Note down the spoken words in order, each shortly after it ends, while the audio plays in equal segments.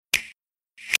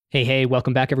Hey,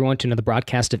 welcome back everyone to another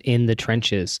broadcast of In the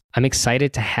Trenches. I'm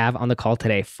excited to have on the call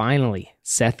today, finally,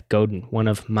 Seth Godin, one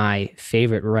of my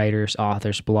favorite writers,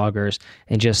 authors, bloggers,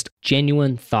 and just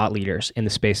genuine thought leaders in the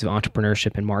space of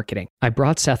entrepreneurship and marketing. I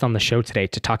brought Seth on the show today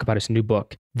to talk about his new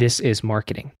book, This is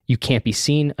Marketing. You can't be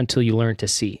seen until you learn to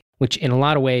see, which in a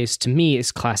lot of ways, to me,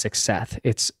 is classic Seth.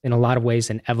 It's in a lot of ways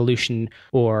an evolution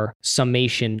or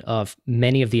summation of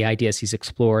many of the ideas he's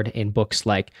explored in books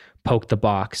like Poke the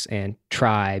Box and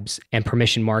Tribes and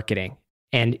Permission Marketing.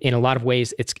 And in a lot of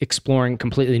ways, it's exploring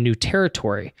completely new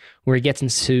territory where he gets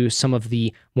into some of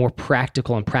the more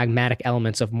practical and pragmatic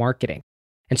elements of marketing.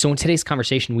 And so in today's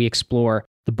conversation, we explore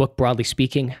the book broadly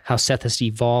speaking, how Seth has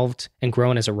evolved and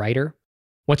grown as a writer,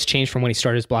 what's changed from when he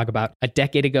started his blog about a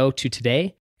decade ago to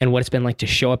today, and what it's been like to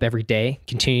show up every day,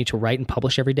 continue to write and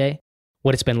publish every day,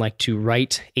 what it's been like to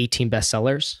write 18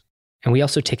 bestsellers. And we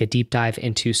also take a deep dive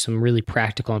into some really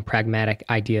practical and pragmatic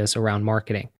ideas around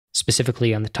marketing,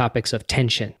 specifically on the topics of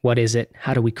tension. What is it?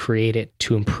 How do we create it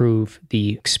to improve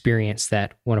the experience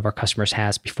that one of our customers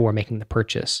has before making the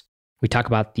purchase? We talk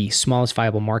about the smallest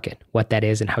viable market, what that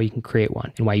is and how you can create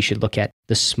one, and why you should look at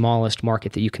the smallest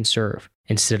market that you can serve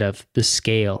instead of the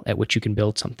scale at which you can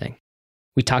build something.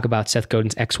 We talk about Seth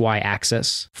Godin's XY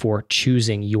axis for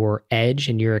choosing your edge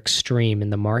and your extreme in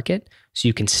the market so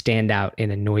you can stand out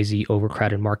in a noisy,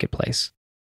 overcrowded marketplace.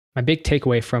 My big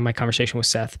takeaway from my conversation with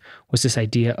Seth was this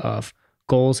idea of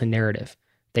goals and narrative,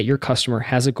 that your customer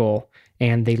has a goal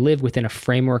and they live within a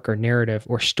framework or narrative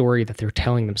or story that they're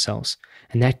telling themselves.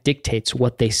 And that dictates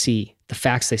what they see, the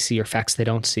facts they see or facts they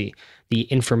don't see, the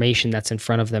information that's in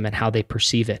front of them and how they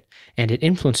perceive it. And it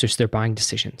influences their buying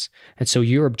decisions. And so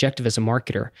your objective as a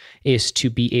marketer is to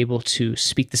be able to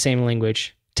speak the same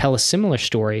language, tell a similar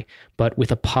story, but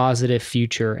with a positive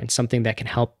future and something that can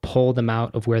help pull them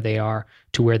out of where they are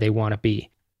to where they want to be.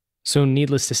 So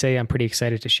needless to say, I'm pretty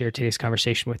excited to share today's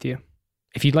conversation with you.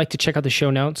 If you'd like to check out the show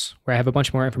notes, where I have a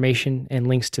bunch more information and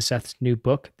links to Seth's new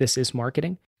book, This is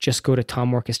Marketing, just go to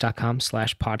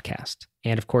tommorkes.com/podcast.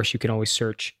 And of course, you can always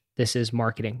search This is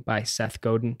Marketing by Seth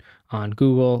Godin on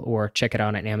Google or check it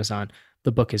out on Amazon.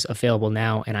 The book is available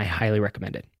now and I highly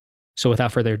recommend it. So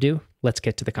without further ado, let's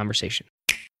get to the conversation.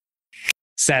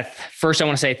 Seth, first I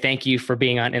want to say thank you for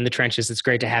being on In the Trenches. It's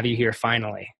great to have you here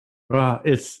finally. Well,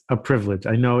 it's a privilege.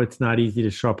 I know it's not easy to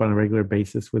show up on a regular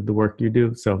basis with the work you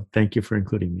do. So thank you for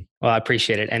including me. Well, I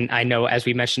appreciate it. And I know, as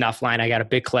we mentioned offline, I got a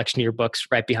big collection of your books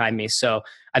right behind me. So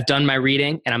I've done my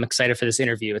reading and I'm excited for this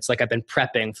interview. It's like I've been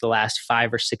prepping for the last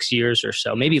 5 or 6 years or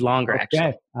so, maybe longer,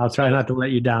 actually. I'll try not to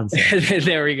let you down.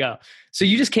 There we go. So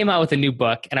you just came out with a new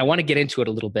book and I want to get into it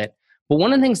a little bit. But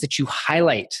one of the things that you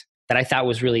highlight that I thought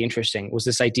was really interesting was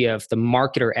this idea of the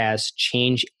marketer as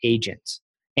change agent.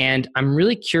 And I'm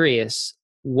really curious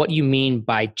what you mean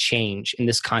by change in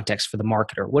this context for the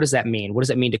marketer. What does that mean? What does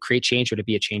that mean to create change or to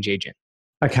be a change agent?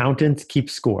 Accountants keep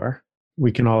score. We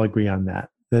can all agree on that.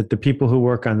 That the people who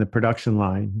work on the production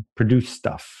line produce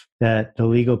stuff. That the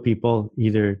legal people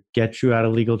either get you out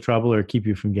of legal trouble or keep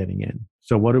you from getting in.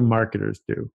 So what do marketers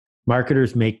do?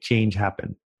 Marketers make change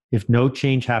happen. If no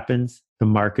change happens, the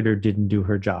marketer didn't do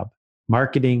her job.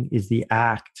 Marketing is the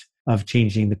act of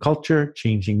changing the culture,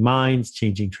 changing minds,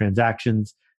 changing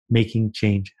transactions, making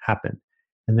change happen.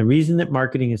 And the reason that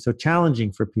marketing is so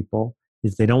challenging for people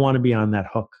is they don't want to be on that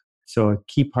hook. So a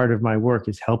key part of my work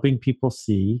is helping people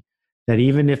see that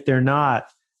even if they're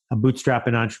not a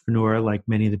bootstrapping entrepreneur like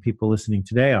many of the people listening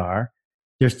today are,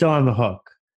 they're still on the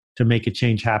hook to make a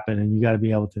change happen. And you got to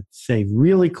be able to say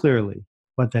really clearly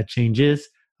what that change is.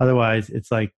 Otherwise,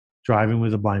 it's like driving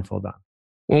with a blindfold on.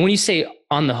 Well, when you say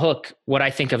on the hook, what I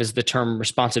think of is the term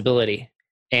responsibility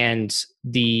and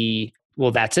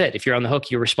well, that's it. If you're on the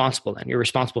hook, you're responsible then. You're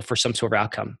responsible for some sort of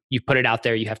outcome. You put it out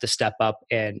there, you have to step up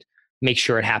and make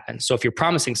sure it happens. So if you're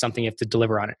promising something, you have to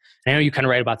deliver on it. And I know you kind of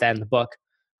write about that in the book.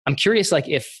 I'm curious, like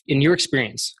if in your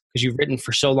experience, because you've written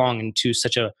for so long and to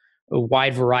such a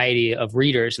wide variety of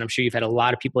readers, and I'm sure you've had a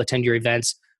lot of people attend your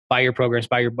events, buy your programs,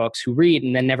 buy your books, who read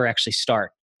and then never actually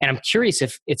start. And I'm curious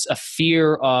if it's a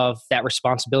fear of that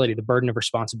responsibility, the burden of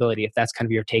responsibility, if that's kind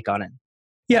of your take on it.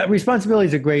 Yeah, responsibility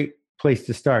is a great place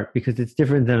to start because it's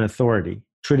different than authority.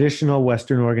 Traditional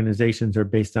Western organizations are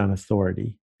based on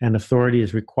authority, and authority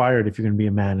is required if you're going to be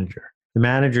a manager. The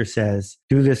manager says,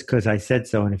 do this because I said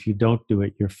so, and if you don't do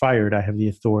it, you're fired. I have the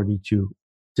authority to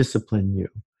discipline you.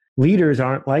 Leaders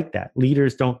aren't like that.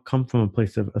 Leaders don't come from a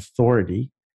place of authority.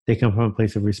 They come from a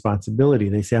place of responsibility.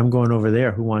 They say, I'm going over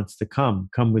there. Who wants to come?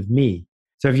 Come with me.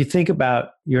 So if you think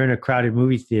about you're in a crowded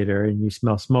movie theater and you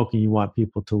smell smoke and you want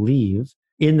people to leave,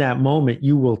 in that moment,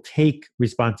 you will take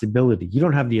responsibility. You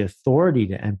don't have the authority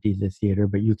to empty the theater,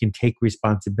 but you can take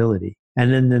responsibility.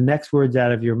 And then the next words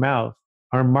out of your mouth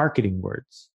are marketing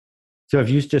words. So if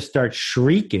you just start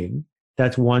shrieking,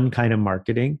 that's one kind of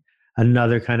marketing.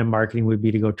 Another kind of marketing would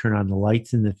be to go turn on the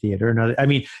lights in the theater. Another, I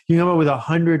mean, you come up with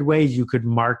 100 ways you could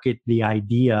market the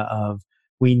idea of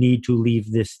we need to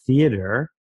leave this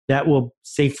theater that will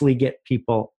safely get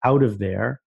people out of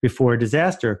there before a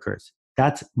disaster occurs.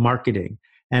 That's marketing.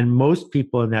 And most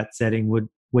people in that setting would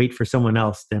wait for someone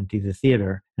else to empty the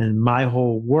theater. And my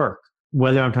whole work,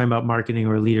 whether I'm talking about marketing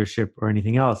or leadership or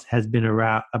anything else, has been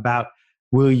about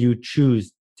will you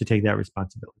choose to take that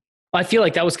responsibility? I feel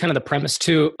like that was kind of the premise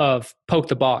too of Poke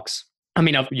the Box. I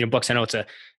mean, of your books, I know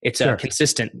it's a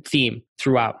consistent theme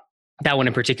throughout. That one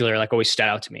in particular, like always stood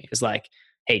out to me is like,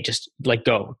 hey, just like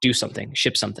go do something,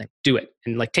 ship something, do it,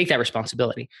 and like take that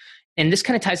responsibility. And this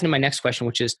kind of ties into my next question,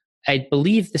 which is, I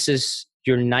believe this is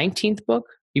your 19th book.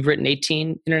 You've written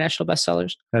 18 international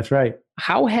bestsellers. That's right.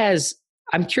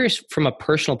 I'm curious from a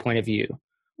personal point of view,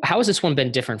 how has this one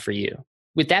been different for you?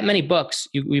 With that many books,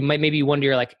 you might maybe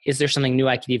wonder, like, is there something new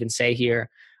I could even say here?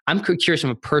 I'm curious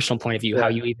from a personal point of view, how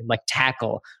you even like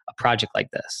tackle a project like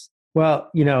this. Well,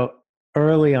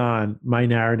 early on, my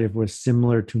narrative was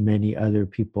similar to many other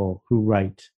people who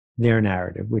write their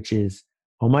narrative, which is,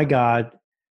 oh my God,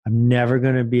 I'm never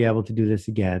going to be able to do this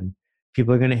again.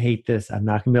 People are going to hate this. I'm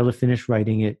not going to be able to finish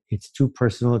writing it. It's too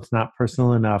personal. It's not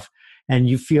personal enough. And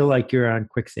you feel like you're on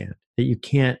quicksand, that you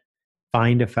can't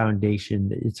find a foundation,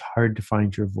 that it's hard to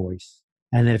find your voice.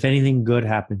 And that if anything good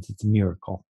happens, it's a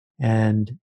miracle.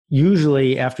 And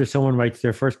usually after someone writes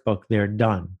their first book, they're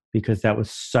done because that was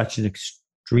such an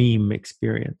extreme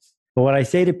experience. But what I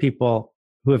say to people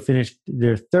who have finished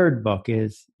their third book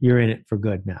is, you're in it for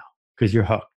good now because you're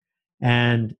hooked.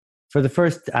 And for the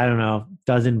first,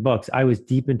 dozen books, I was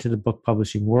deep into the book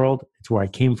publishing world. It's where I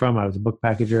came from. I was a book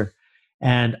packager.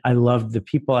 And I loved the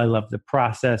people. I loved the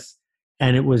process.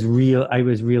 And it was real.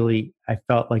 I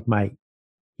felt like my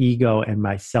ego and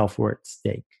myself were at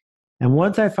stake. And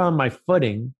once I found my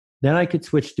footing, then I could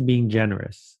switch to being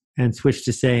generous and switch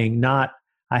to saying, not,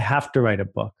 I have to write a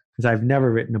book, because I've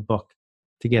never written a book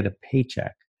to get a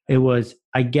paycheck. It was,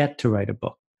 I get to write a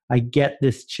book. I get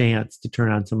this chance to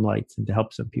turn on some lights and to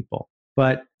help some people.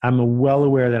 But I'm well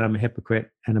aware that I'm a hypocrite.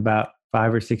 And about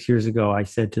 5 or 6 years ago, I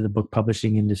said to the book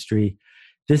publishing industry,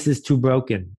 this is too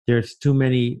broken. There's too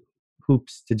many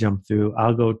hoops to jump through.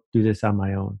 I'll go do this on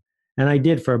my own. And I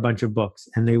did for a bunch of books,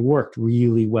 and they worked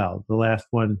really well. The last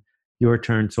one, Your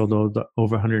Turn, sold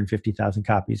over 150,000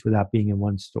 copies without being in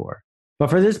one store. But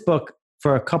for this book,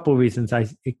 for a couple of reasons, I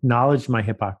acknowledged my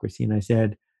hypocrisy, and I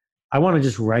said, I want to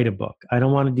just write a book. I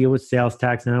don't want to deal with sales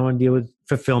tax, and I don't want to deal with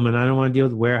fulfillment. I don't want to deal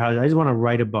with warehouse. I just want to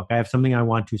write a book. I have something I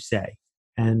want to say.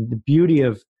 And the beauty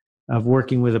of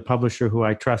working with a publisher who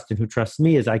I trust and who trusts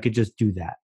me is I could just do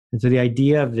that. And so the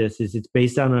idea of this is it's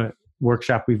based on a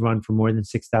workshop we've run for more than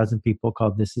 6,000 people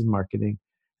called This is Marketing.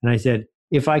 And I said,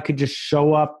 if I could just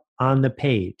show up on the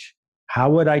page, how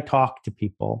would I talk to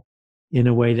people in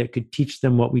a way that could teach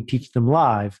them what we teach them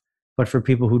live, but for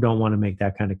people who don't want to make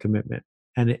that kind of commitment?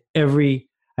 And I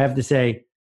have to say,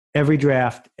 every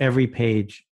draft, every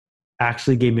page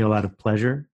actually gave me a lot of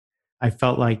pleasure. I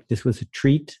felt like this was a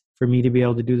treat for me to be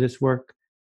able to do this work.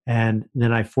 And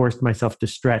then I forced myself to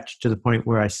stretch to the point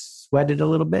where I sweated a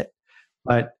little bit.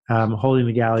 But holding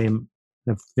the Gallium,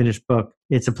 the finished book,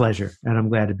 it's a pleasure. And I'm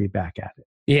glad to be back at it.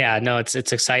 Yeah, no, it's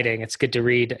exciting. It's good to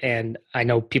read. And I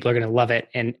know people are going to love it.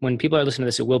 And when people are listening to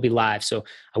this, it will be live. So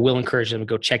I will encourage them to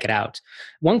go check it out.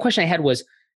 One question I had was,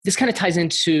 this kind of ties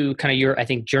into kind of your, I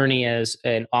think, journey as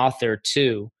an author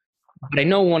too. But I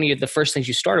know one of the first things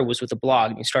you started was with a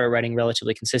blog, and you started writing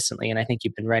relatively consistently. And I think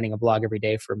you've been writing a blog every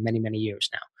day for many, many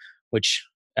years now, which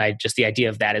just the idea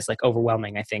of that is like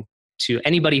overwhelming, I think, to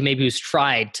anybody maybe who's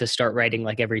tried to start writing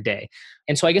like every day.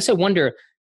 And so I guess I wonder,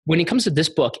 when it comes to this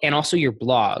book and also your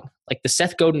blog, like the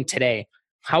Seth Godin today,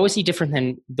 how is he different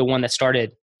than the one that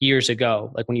started years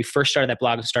ago? Like when you first started that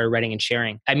blog and started writing and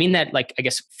sharing. I mean that, like, I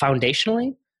guess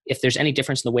foundationally, if there's any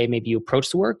difference in the way maybe you approach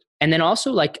the work. And then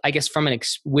also, like, I guess from an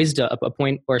wisdom, a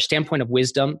point or a standpoint of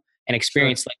wisdom and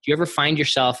experience, like, do you ever find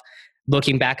yourself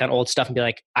looking back on old stuff and be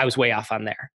like, I was way off on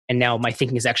there, and now my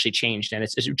thinking has actually changed, and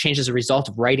it's changed as a result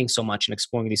of writing so much and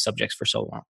exploring these subjects for so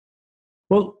long?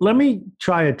 Well, let me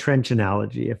try a trench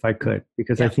analogy if I could,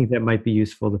 because I think that might be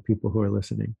useful to people who are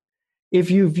listening.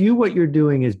 If you view what you're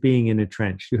doing as being in a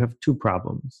trench, you have two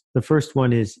problems. The first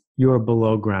one is you're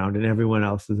below ground and everyone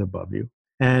else is above you.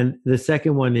 And the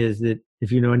second one is that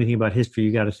if you know anything about history,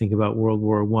 you got to think about World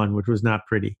War I, which was not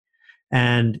pretty.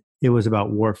 And it was about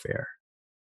warfare.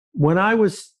 When I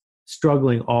was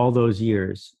struggling all those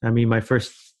years. I mean, my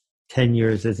first 10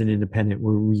 years as an independent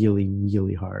were really,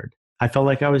 really hard. I felt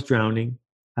like I was drowning.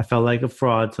 I felt like a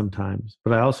fraud sometimes,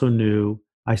 but I also knew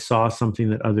I saw something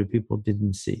that other people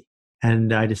didn't see.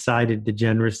 And I decided the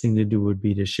generous thing to do would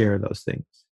be to share those things,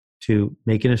 to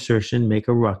make an assertion, make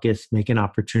a ruckus, make an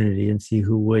opportunity, and see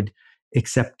who would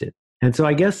accept it. And so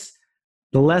I guess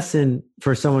the lesson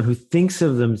for someone who thinks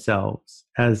of themselves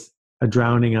as a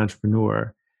drowning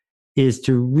entrepreneur is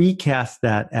to recast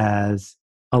that as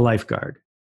a lifeguard.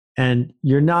 And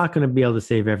you're not going to be able to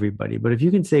save everybody, but if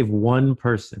you can save one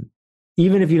person,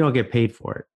 even if you don't get paid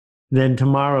for it, then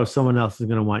tomorrow someone else is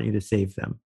going to want you to save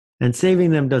them. And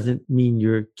saving them doesn't mean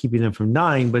you're keeping them from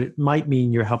dying, but it might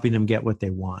mean you're helping them get what they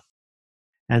want.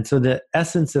 And so the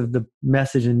essence of the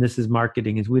message in This Is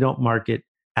Marketing is we don't market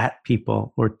at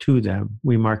people or to them,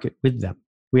 we market with them.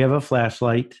 We have a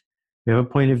flashlight, we have a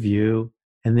point of view,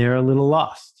 and they're a little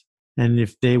lost. And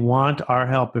if they want our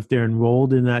help, if they're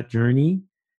enrolled in that journey,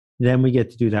 then we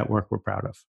get to do that work we're proud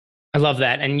of. I love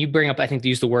that. And you bring up, I think, to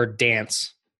use the word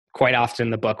dance quite often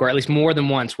in the book, or at least more than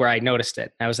once where I noticed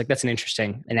it. I was like, that's an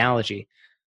interesting analogy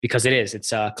because it is.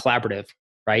 It's collaborative,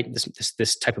 right?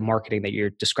 This type of marketing that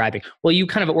you're describing. Well, you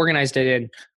kind of organized it in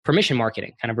permission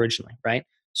marketing kind of originally, right?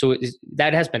 So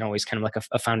that has been always kind of like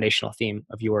a foundational theme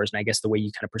of yours. And I guess the way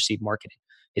you kind of perceive marketing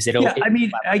is it. Yeah, I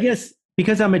mean, I guess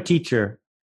because I'm a teacher,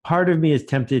 part of me is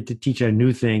tempted to teach a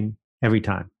new thing every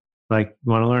time. Like,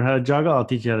 you want to learn how to juggle? I'll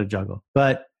teach you how to juggle.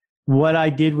 But what I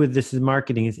did with This Is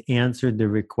Marketing is answered the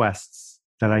requests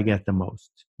that I get the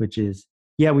most, which is,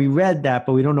 yeah, we read that,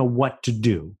 but we don't know what to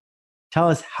do. Tell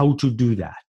us how to do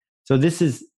that. So this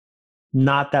is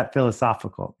not that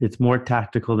philosophical. It's more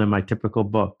tactical than my typical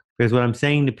book. Because what I'm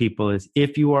saying to people is,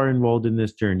 if you are enrolled in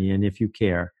this journey and if you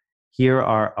care, here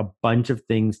are a bunch of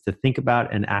things to think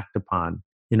about and act upon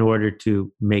in order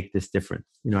to make this difference.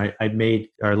 You know, I made,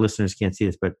 our listeners can't see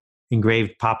this, but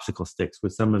engraved popsicle sticks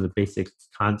with some of the basic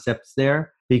concepts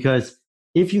there. Because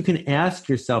if you can ask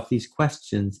yourself these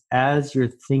questions as you're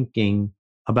thinking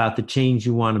about the change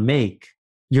you want to make,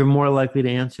 you're more likely to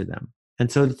answer them.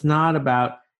 And so it's not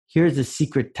about, here's a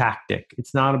secret tactic.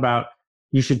 It's not about,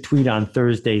 you should tweet on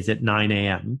Thursdays at 9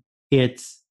 a.m.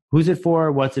 It's, who's it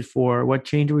for? What's it for? What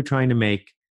change are we trying to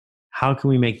make? How can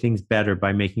we make things better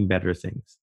by making better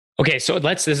things? Okay, so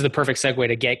this is the perfect segue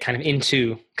to get kind of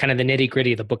into kind of the nitty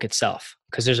gritty of the book itself.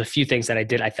 Because there's a few things that I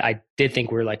did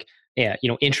think were like, yeah,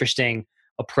 interesting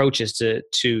approaches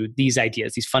to these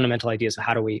ideas, these fundamental ideas of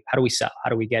how do we sell? How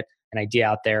do we get an idea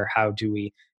out there? How do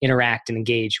we interact and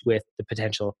engage with the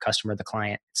potential customer, the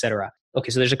client, et cetera? Okay,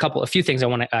 so there's a few things I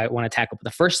want to tackle. But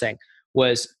the first thing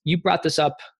was, you brought this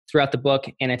up throughout the book,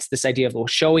 and it's this idea of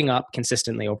showing up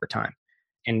consistently over time.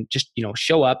 And just,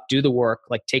 show up, do the work,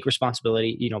 like take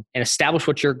responsibility, and establish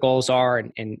what your goals are.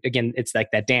 And again, it's like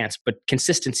that dance, but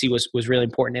consistency was really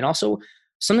important. And also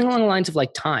something along the lines of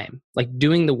like time, like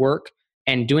doing the work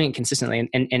and doing it consistently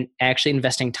and actually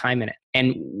investing time in it.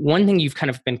 And one thing you've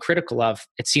kind of been critical of,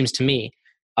 it seems to me,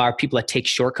 are people that take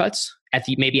shortcuts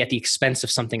maybe at the expense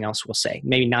of something else, we'll say.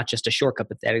 Maybe not just a shortcut,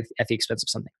 but at the expense of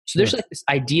something. So there's like this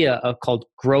idea called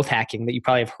growth hacking that you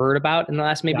probably have heard about in the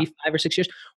last maybe 5 or 6 years.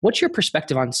 What's your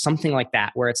perspective on something like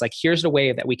that, where it's like, here's the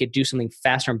way that we could do something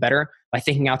faster and better by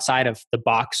thinking outside of the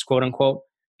box, quote unquote,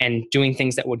 and doing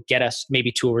things that would get us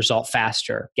maybe to a result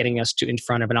faster, getting us to in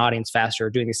front of an audience faster,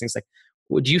 doing these things. Like,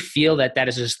 would you feel that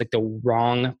is just like the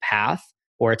wrong path?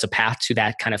 Or it's a path to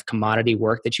that kind of commodity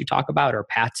work that you talk about, or a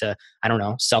path to, I don't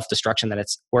know, self-destruction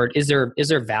or is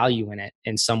there value in it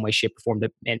in some way, shape, or form,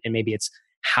 and maybe it's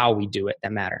how we do it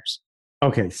that matters?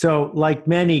 Okay, so like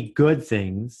many good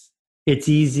things, it's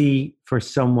easy for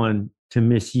someone to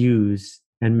misuse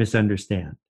and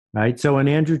misunderstand, right? So when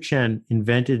Andrew Chen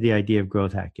invented the idea of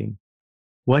growth hacking,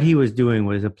 what he was doing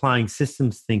was applying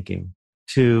systems thinking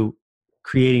to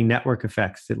creating network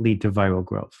effects that lead to viral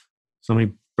growth. So let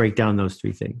me break down those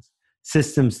three things.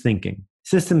 Systems thinking.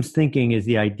 Systems thinking is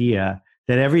the idea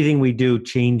that everything we do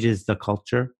changes the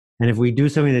culture. And if we do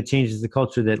something that changes the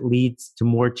culture that leads to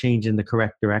more change in the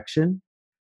correct direction,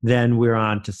 then we're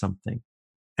on to something.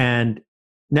 And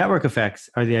network effects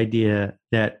are the idea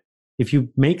that if you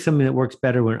make something that works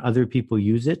better when other people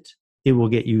use it, it will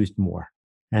get used more.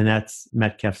 And that's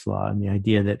Metcalfe's law, and the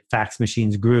idea that fax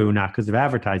machines grew not because of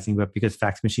advertising, but because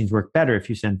fax machines work better if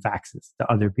you send faxes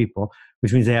to other people,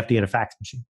 which means they have to get a fax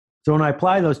machine. So when I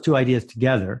apply those two ideas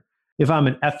together, if I'm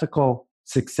an ethical,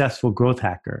 successful growth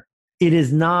hacker, it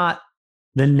is not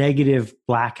the negative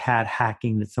black hat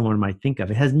hacking that someone might think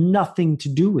of. It has nothing to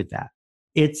do with that.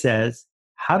 It says,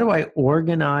 how do I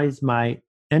organize my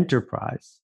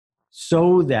enterprise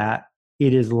so that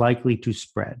it is likely to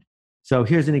spread? So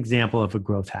here's an example of a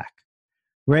growth hack.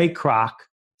 Ray Kroc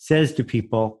says to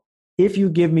people, if you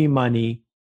give me money,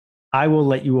 I will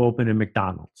let you open a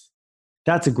McDonald's.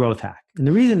 That's a growth hack. And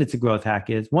the reason it's a growth hack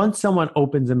is once someone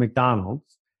opens a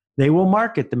McDonald's, they will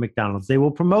market the McDonald's. They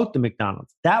will promote the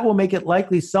McDonald's. That will make it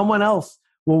likely someone else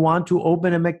will want to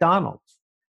open a McDonald's.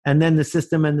 And then the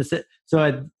system so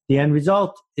at the end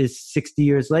result is 60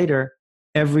 years later,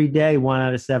 every day, 1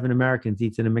 out of 7 Americans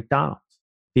eats in a McDonald's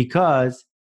because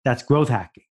that's growth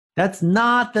hacking. That's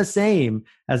not the same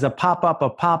as a pop-up, a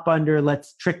pop-under,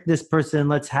 let's trick this person,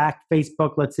 let's hack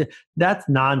Facebook, that's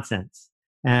nonsense.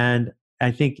 And I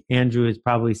think Andrew is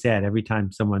probably sad every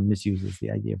time someone misuses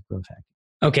the idea of growth hacking.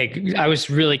 Okay, I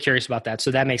was really curious about that. So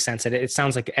that makes sense. It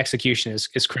sounds like execution is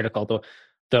critical,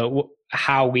 the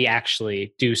how we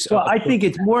actually do so. Well, I think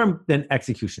it's more than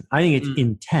execution. I think it's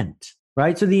intent,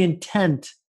 right? So the intent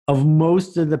of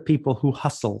most of the people who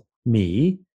hustle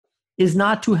me is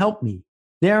not to help me.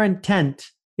 Their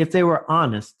intent, if they were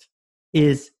honest,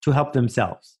 is to help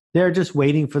themselves. They're just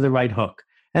waiting for the right hook.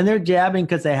 And they're jabbing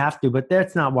because they have to, but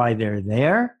that's not why they're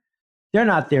there. They're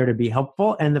not there to be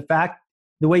helpful. And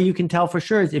the way you can tell for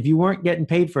sure is if you weren't getting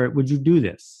paid for it, would you do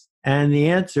this? And the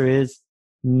answer is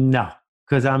no,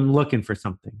 because I'm looking for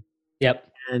something.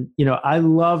 Yep. And, I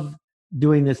love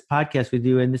doing this podcast with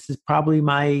you. And this is probably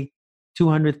my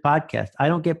 200th podcast. I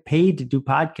don't get paid to do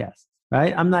podcasts,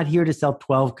 right? I'm not here to sell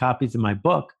 12 copies of my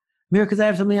book. I'm here because I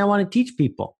have something I want to teach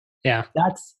people. Yeah.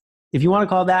 If you want to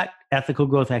call that ethical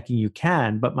growth hacking, you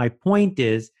can. But my point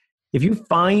is, if you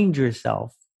find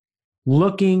yourself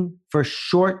looking for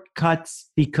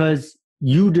shortcuts because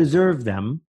you deserve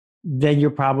them, then you're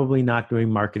probably not doing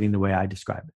marketing the way I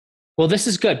describe it. Well, this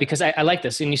is good because I like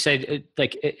this. And you said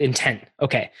like intent.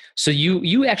 Okay. So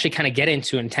you actually kind of get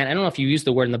into intent. I don't know if you use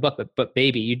the word in the book, but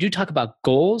baby, you do talk about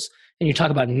goals and you talk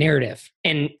about narrative.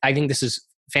 And I think this is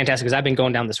fantastic because I've been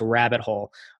going down this rabbit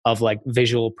hole of like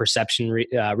visual perception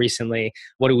recently.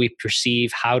 What do we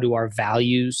perceive? How do our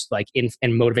values and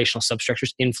motivational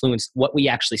substructures influence what we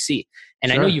actually see?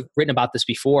 And Sure. I know you've written about this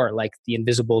before, like the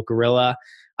invisible gorilla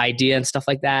idea and stuff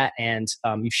like that. And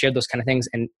you've shared those kind of things.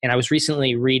 And I was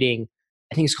recently reading,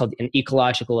 I think it's called An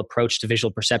Ecological Approach to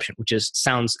Visual Perception, which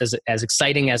sounds as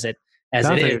exciting as it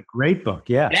Sounds like is. a great book.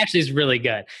 Yeah. It actually is really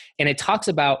good. And it talks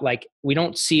about like, we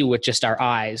don't see with just our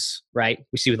eyes, right?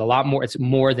 We see with a lot more. It's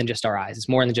more than just our eyes. It's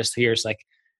more than just here's like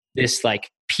this like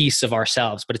piece of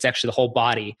ourselves, but it's actually the whole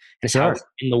body and it's how it's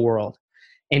in the world.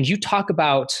 And you talk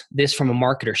about this from a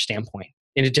marketer standpoint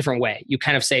in a different way. You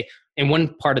kind of say, in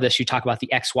one part of this, you talk about the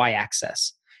XY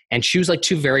axis and choose like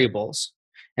 2 variables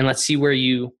and let's see where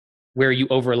you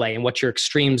overlay and what your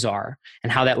extremes are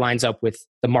and how that lines up with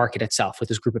the market itself, with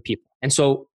this group of people. And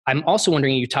so I'm also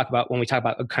wondering, when we talk about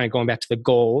kind of going back to the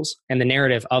goals and the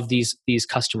narrative of these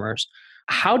customers,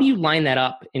 how do you line that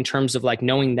up in terms of like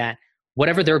knowing that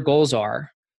whatever their goals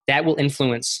are, that will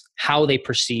influence how they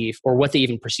perceive or what they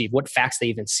even perceive, what facts they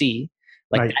even see.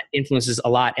 Like that influences a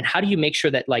lot. And how do you make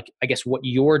sure that like, I guess what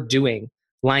you're doing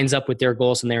lines up with their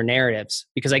goals and their narratives?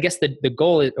 Because I guess the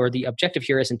goal or the objective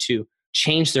here isn't to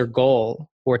change their goal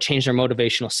or change their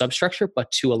motivational substructure,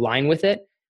 but to align with it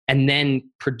and then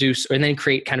produce or then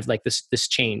create kind of like this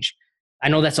change. I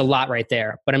know that's a lot right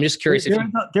there, but I'm just curious.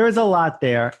 There is a lot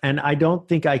there. And I don't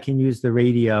think I can use the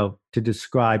radio to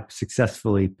describe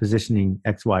successfully positioning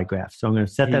XY graphs. So I'm going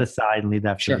to set that aside and leave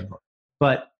that for the book.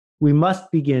 But we must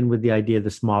begin with the idea of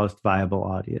the smallest viable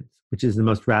audience, which is the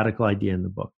most radical idea in the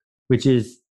book, which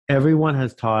is everyone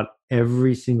has taught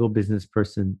every single business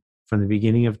person from the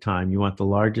beginning of time, you want the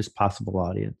largest possible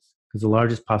audience because the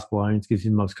largest possible audience gives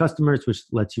you the most customers, which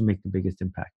lets you make the biggest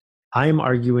impact. I am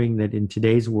arguing that in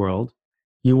today's world,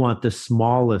 you want the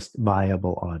smallest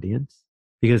viable audience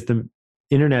because the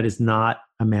internet is not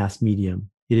a mass medium.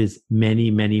 It is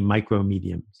many, many micro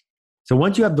mediums. So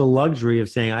once you have the luxury of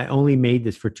saying, I only made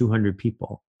this for 200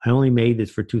 people, I only made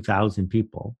this for 2,000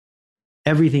 people,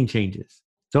 everything changes.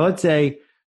 So let's say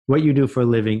what you do for a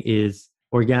living is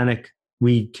organic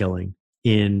weed killing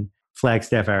in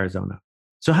Flagstaff, Arizona.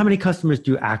 So how many customers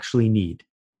do you actually need?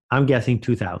 I'm guessing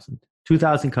 2,000.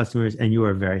 2,000 customers and you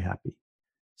are very happy.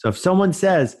 So if someone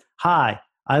says, hi,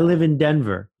 I live in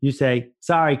Denver, you say,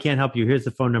 sorry, can't help you. Here's the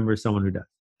phone number of someone who does.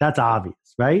 That's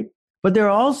obvious, right? But there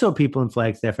are also people in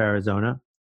Flagstaff, Arizona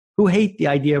who hate the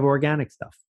idea of organic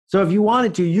stuff. So if you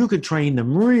wanted to, you could train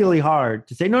them really hard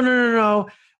to say, no,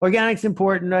 organic's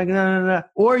important. No.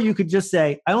 Or you could just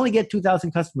say, I only get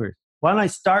 2,000 customers. Why don't I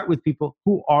start with people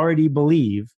who already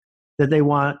believe that they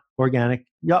want organic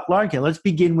lawn care? Let's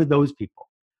begin with those people.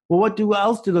 Well, what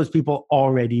else do those people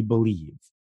already believe?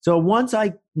 So once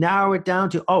I narrow it down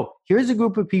to, here's a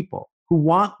group of people who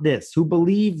want this, who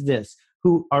believe this,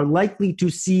 who are likely to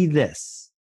see this.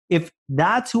 If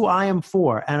that's who I am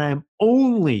for, and I'm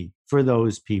only for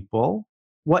those people,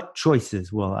 what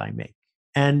choices will I make?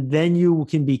 And then you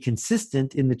can be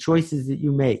consistent in the choices that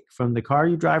you make, from the car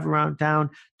you drive around town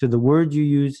to the words you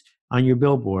use on your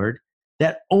billboard,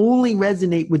 that only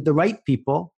resonate with the right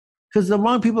people, because the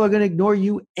wrong people are going to ignore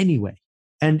you anyway.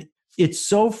 And it's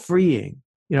so freeing.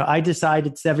 I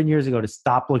decided 7 years ago to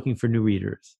stop looking for new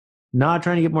readers, not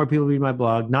trying to get more people to read my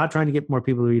blog, not trying to get more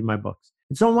people to read my books.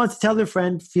 If someone wants to tell their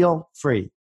friend, feel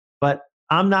free. But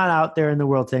I'm not out there in the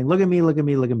world saying, look at me, look at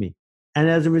me, look at me. And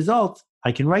as a result,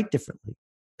 I can write differently,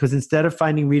 because instead of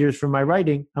finding readers for my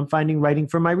writing, I'm finding writing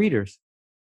for my readers.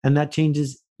 And that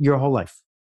changes your whole life.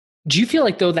 Do you feel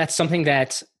like, though, that's something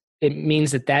that it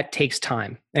means that takes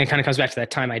time? And it kind of comes back to that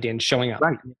time idea and showing up.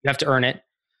 Right. You have to earn it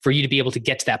for you to be able to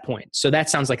get to that point. So that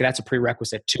sounds like that's a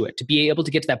prerequisite to it, to be able to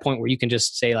get to that point where you can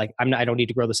just say, like, I don't need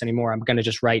to grow this anymore. I'm going to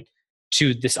just write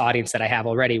to this audience that I have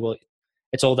already. Well,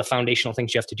 it's all the foundational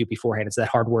things you have to do beforehand. It's that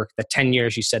hard work, the 10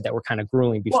 years you said that were kind of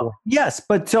grueling before. Well, yes.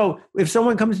 But so if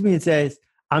someone comes to me and says,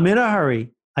 I'm in a hurry,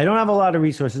 I don't have a lot of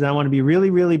resources, I want to be really,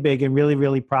 really big and really,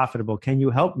 really profitable, can you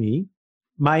help me?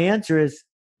 My answer is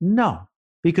no,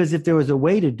 because if there was a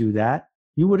way to do that,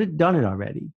 you would have done it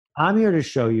already. I'm here to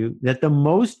show you that the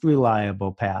most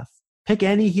reliable path, pick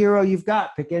any hero you've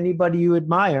got, pick anybody you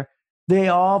admire, they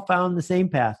all found the same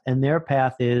path. And their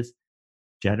path is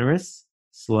generous,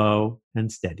 slow,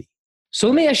 and steady. So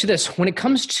let me ask you this. When it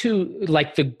comes to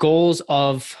like the goals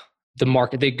of the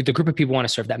market, the group of people want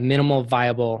to serve, that minimal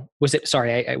viable, was it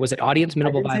audience?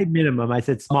 Minimal I didn't say minimum, I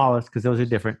said smallest, because those are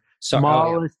different.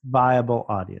 Smallest viable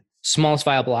audience. Smallest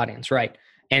viable audience, right.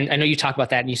 And I know you talk about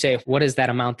that and you say, what is that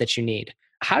amount that you need?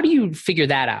 How do you figure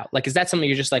that out? Like, is that something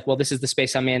you're just like, well, this is the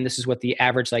space I'm in, this is what the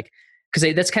average, like,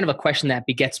 because that's kind of a question that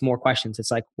begets more questions. It's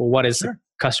like, well, what is the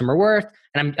customer worth?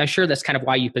 And I'm sure that's kind of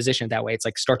why you position it that way. It's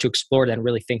like, start to explore that and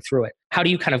really think through it. How do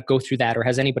you kind of go through that? Or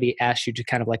has anybody asked you to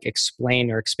kind of like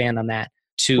explain or expand on that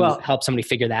to help somebody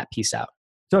figure that piece out?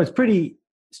 So it's pretty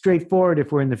straightforward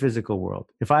if we're in the physical world.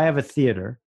 If I have a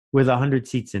theater with 100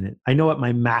 seats in it, I know what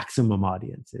my maximum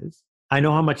audience is. I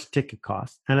know how much a ticket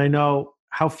costs, and I know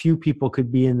how few people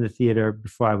could be in the theater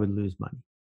before I would lose money.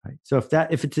 Right? So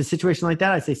if it's a situation like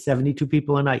that, I say 72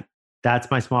 people a night. That's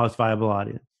my smallest viable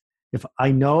audience. If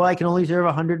I know I can only serve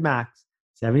 100 max,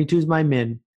 72 is my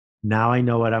min, now I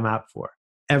know what I'm out for.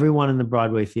 Everyone in the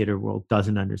Broadway theater world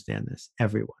doesn't understand this.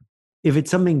 Everyone. If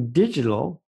it's something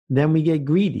digital, then we get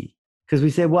greedy, because we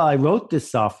say, well, I wrote this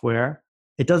software.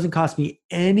 It doesn't cost me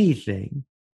anything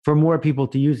for more people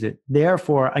to use it.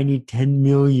 Therefore, I need 10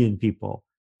 million people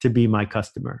to be my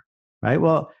customer, right?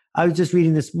 Well, I was just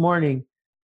reading this morning,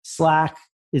 Slack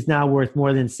is now worth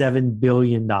more than $7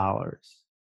 billion,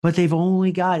 but they've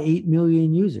only got 8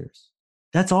 million users.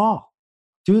 That's all.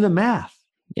 Do the math.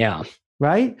 Yeah.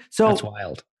 Right? So that's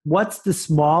wild. What's the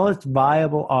smallest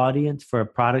viable audience for a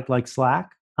product like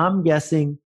Slack? I'm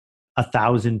guessing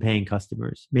 1,000 paying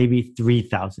customers, maybe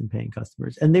 3,000 paying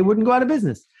customers, and they wouldn't go out of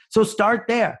business. So start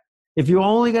there. If you're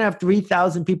only going to have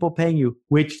 3,000 people paying you,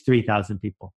 which 3,000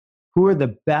 people? Who are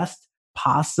the best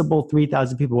possible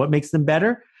 3,000 people? What makes them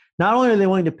better? Not only are they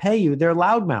willing to pay you, they're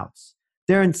loudmouths.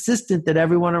 They're insistent that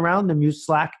everyone around them use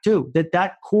Slack too.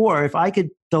 That core, if I could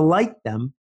delight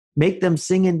them, make them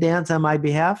sing and dance on my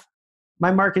behalf,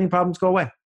 my marketing problems go away.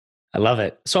 I love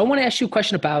it. So I want to ask you a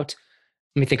question about,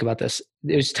 let me think about this.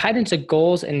 It was tied into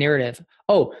goals and narrative.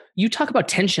 Oh, you talk about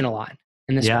tension a lot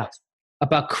in this book,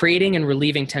 about creating and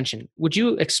relieving tension. Would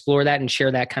you explore that and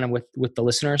share that kind of with the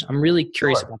listeners? I'm really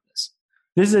curious about this.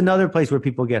 This is another place where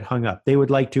people get hung up. They would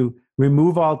like to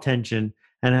remove all tension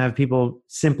and have people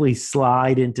simply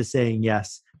slide into saying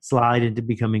yes, slide into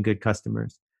becoming good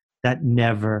customers. That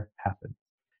never happens.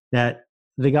 That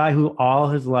the guy who all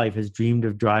his life has dreamed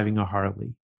of driving a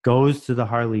Harley goes to the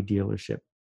Harley dealership,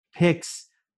 picks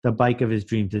the bike of his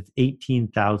dreams. It's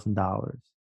 $18,000.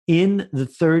 In the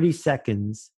 30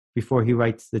 seconds before he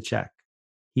writes the check,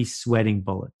 he's sweating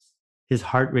bullets. His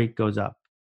heart rate goes up.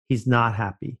 He's not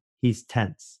happy. He's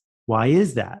tense. Why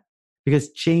is that?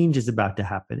 Because change is about to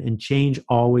happen, and change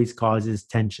always causes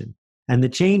tension. And the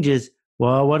change is,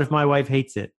 well, what if my wife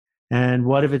hates it? And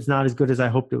what if it's not as good as I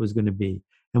hoped it was going to be?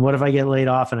 And what if I get laid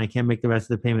off and I can't make the rest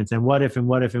of the payments? And what if, and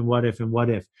what if, and what if, and what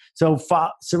if? So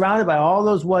surrounded by all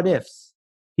those what ifs,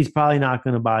 he's probably not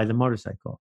going to buy the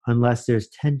motorcycle unless there's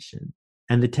tension.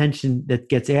 And the tension that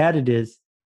gets added is,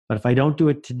 but if I don't do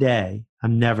it today,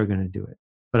 I'm never going to do it.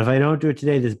 But if I don't do it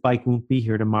today, this bike won't be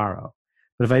here tomorrow.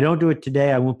 But if I don't do it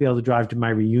today, I won't be able to drive to my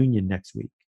reunion next week.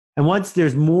 And once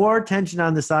there's more tension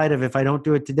on the side of if I don't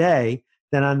do it today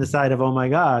than on the side of, oh my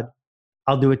God,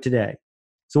 I'll do it today.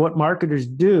 So what marketers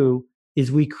do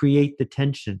is we create the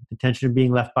tension of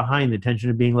being left behind, the tension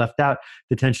of being left out,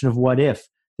 the tension of what if,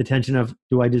 the tension of,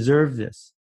 do I deserve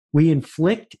this? We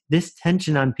inflict this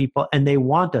tension on people, and they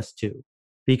want us to,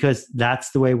 because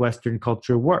that's the way Western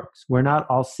culture works. We're not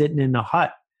all sitting in a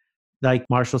hut like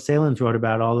Marshall Salins wrote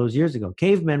about all those years ago.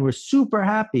 Cavemen were super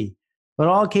happy, but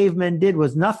all cavemen did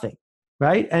was nothing,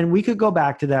 right? And we could go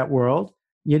back to that world.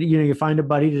 You find a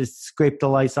buddy to scrape the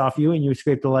lice off you, and you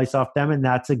scrape the lice off them, and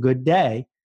that's a good day.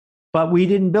 But we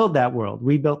didn't build that world.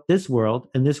 We built this world,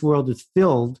 and this world is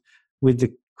filled with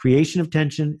the creation of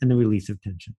tension and the release of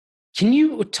tension. Can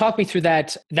you talk me through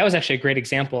that? That was actually a great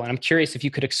example. And I'm curious if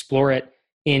you could explore it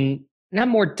in not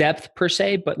more depth per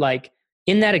se, but like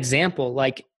in that example,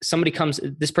 like somebody comes,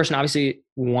 this person obviously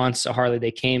wants a Harley.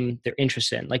 They came, they're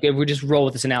interested in, like, if we just roll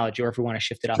with this analogy, or if we want to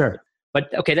shift it up. Sure.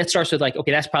 But okay, that starts with like,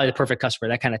 okay, that's probably the perfect customer.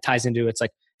 That kind of ties into, it's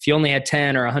like, if you only had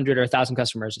 10 or 100 or 1,000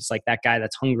 customers, it's like that guy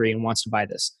that's hungry and wants to buy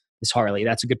this Harley.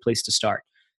 That's a good place to start.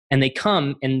 And they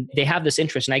come and they have this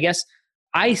interest. And I guess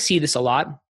I see this a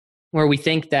lot, where we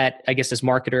think that, I guess, as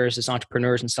marketers, as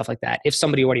entrepreneurs and stuff like that, if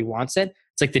somebody already wants it,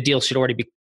 it's like the deal should already be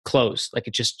closed. Like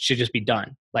it should just be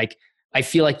done. Like I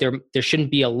feel like there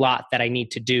shouldn't be a lot that I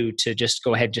need to do to just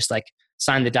go ahead, just like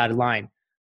sign the dotted line.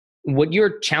 What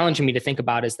you're challenging me to think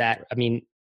about is that, I mean,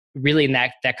 really in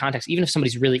that context, even if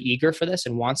somebody's really eager for this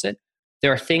and wants it,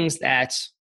 there are things that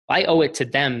I owe it to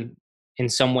them in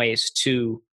some ways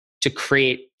to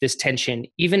create this tension,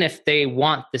 even if they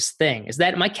want this thing.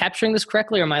 Am I capturing this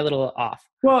correctly, or am I a little off?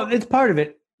 Well, it's part of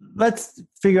it. Let's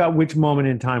figure out which moment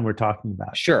in time we're talking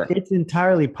about. Sure. It's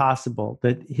entirely possible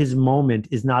that his moment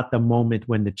is not the moment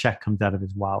when the check comes out of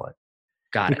his wallet.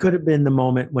 Got it. It could have been the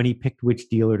moment when he picked which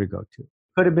dealer to go to.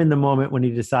 It could have been the moment when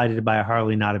he decided to buy a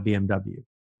Harley, not a BMW.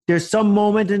 There's some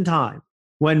moment in time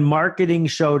when marketing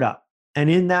showed up.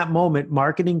 And in that moment,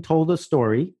 marketing told a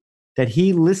story that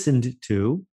he listened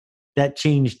to that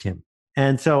changed him.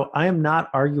 And so I am not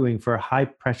arguing for high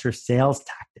pressure sales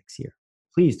tactics here.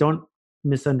 Please don't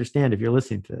misunderstand if you're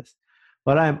listening to this.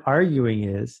 What I'm arguing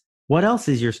is, what else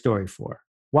is your story for?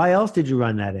 Why else did you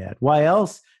run that ad? Why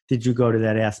else did you go to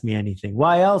that Ask Me Anything?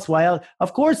 Why else?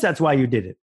 Of course, that's why you did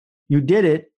it. You did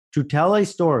it to tell a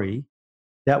story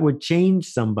that would change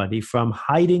somebody from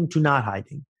hiding to not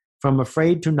hiding, from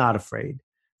afraid to not afraid,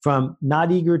 from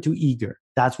not eager to eager.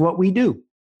 That's what we do.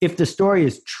 If the story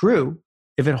is true,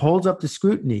 if it holds up to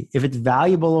scrutiny, if it's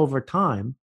valuable over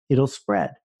time, it'll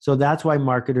spread. So that's why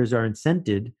marketers are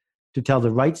incented to tell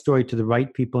the right story to the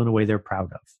right people in a way they're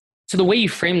proud of. So the way you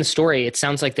frame the story, it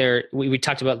sounds like we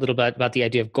talked about a little bit about the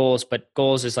idea of goals, but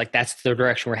goals is like, that's the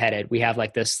direction we're headed. We have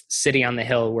like this city on the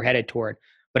hill we're headed toward,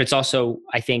 but it's also,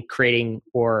 I think, creating,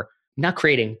 or not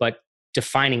creating, but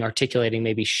defining, articulating,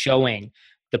 maybe showing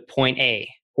the point A,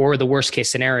 or the worst case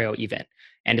scenario even.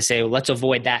 And to say, well, let's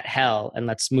avoid that hell and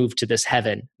let's move to this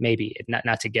heaven, maybe.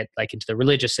 Not to get like into the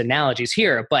religious analogies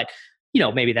here, but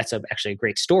maybe that's actually a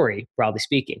great story, broadly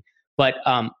speaking. But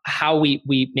how we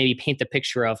maybe paint the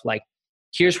picture of like,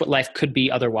 here's what life could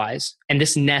be otherwise. And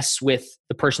this nests with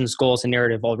the person's goals and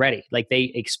narrative already. Like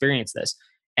they experience this.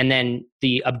 And then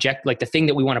the thing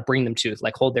that we want to bring them to,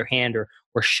 like hold their hand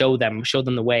or show them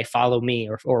the way, follow me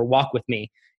or walk with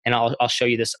me. And I'll show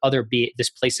you this this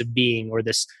place of being, or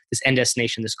this end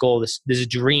destination, this goal, this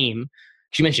dream.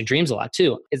 You mentioned dreams a lot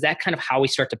too. Is that kind of how we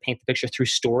start to paint the picture through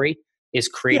story? Is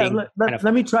creating?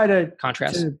 Let me try to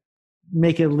contrast. To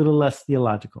make it a little less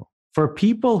theological. For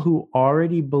people who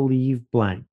already believe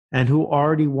blank and who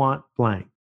already want blank,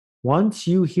 once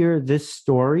you hear this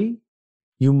story,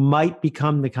 you might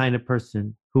become the kind of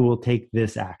person who will take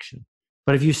this action.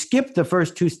 But if you skip the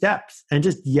first two steps and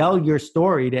just yell your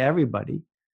story to everybody,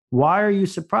 why are you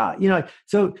surprised?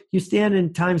 So you stand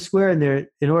in Times Square, and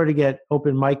in order to get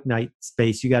open mic night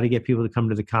space, you got to get people to come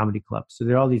to the comedy club. So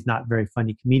there are all these not very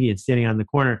funny comedians standing on the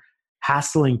corner,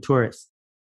 hassling tourists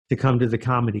to come to the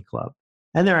comedy club.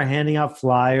 And they're handing out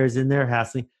flyers and they're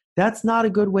hassling. That's not a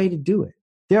good way to do it.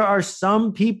 There are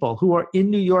some people who are in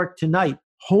New York tonight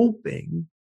hoping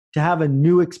to have a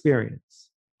new experience,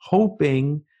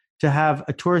 hoping to have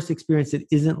a tourist experience that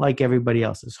isn't like everybody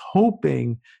else's,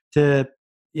 hoping to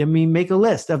make a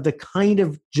list of the kind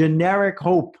of generic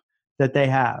hope that they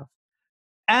have.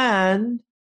 And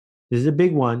this is a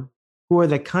big one, who are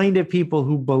the kind of people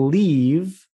who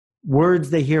believe words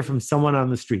they hear from someone on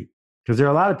the street, because there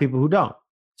are a lot of people who don't.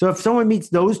 So if someone meets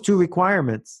those two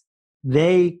requirements,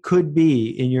 they could be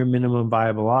in your minimum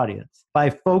viable audience. By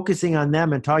focusing on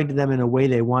them and talking to them in a way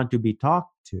they want to be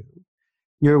talked to,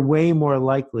 you're way more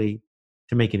likely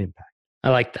to make an impact. I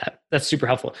like that. That's super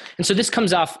helpful. And so this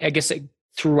comes off, I guess,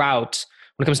 throughout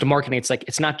when it comes to marketing. It's like,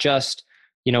 it's not just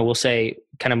we'll say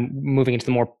kind of moving into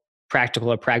the more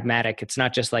practical or pragmatic. It's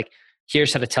not just like,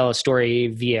 here's how to tell a story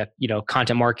via,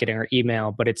 content marketing or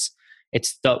email, but it's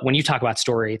when you talk about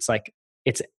story, it's like,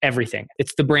 it's everything.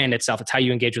 It's the brand itself. It's how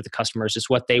you engage with the customers. It's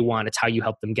what they want. It's how you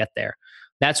help them get there.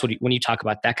 That's what, when you talk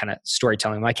about that kind of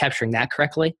storytelling, am I capturing that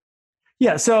correctly?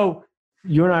 Yeah. So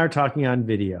you and I are talking on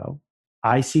video.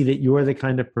 I see that you're the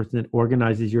kind of person that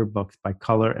organizes your books by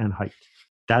color and height.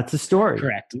 That's a story.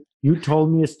 Correct. You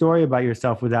told me a story about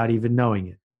yourself without even knowing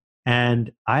it.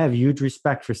 And I have huge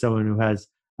respect for someone who has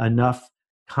enough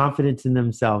confidence in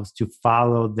themselves to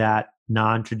follow that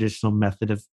non-traditional method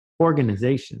of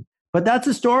organization. But that's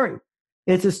a story.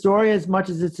 It's a story as much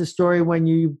as it's a story when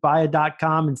you buy a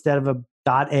 .com instead of a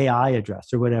 .ai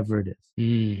address or whatever it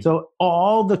is. So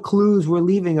all the clues we're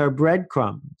leaving are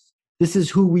breadcrumbs. This is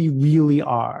who we really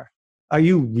are. Are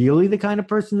you really the kind of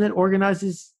person that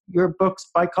organizes your books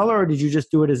by color, or did you just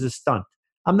do it as a stunt?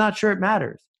 I'm not sure it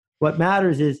matters. What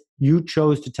matters is you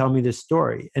chose to tell me this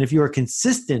story. And if you are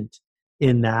consistent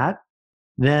in that,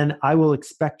 then I will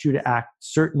expect you to act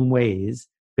certain ways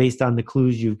based on the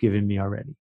clues you've given me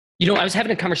already. I was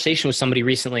having a conversation with somebody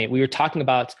recently. We were talking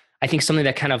about, I think, something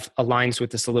that kind of aligns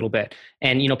with this a little bit.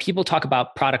 And, people talk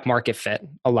about product market fit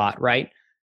a lot, right?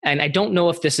 And I don't know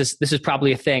if this is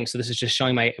probably a thing. So this is just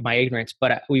showing my ignorance,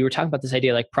 but we were talking about this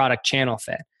idea like product channel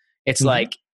fit. It's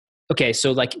like, okay,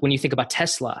 so like when you think about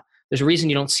Tesla, there's a reason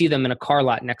you don't see them in a car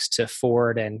lot next to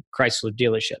Ford and Chrysler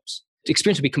dealerships. The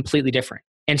experience would be completely different.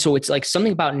 And so it's like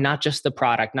something about not just the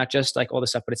product, not just like all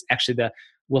this stuff, but it's actually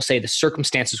we'll say the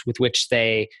circumstances with which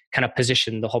they kind of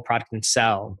position the whole product and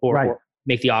sell or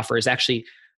make the offer is actually,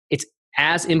 it's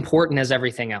as important as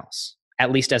everything else,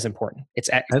 at least as important. It's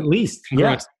at least,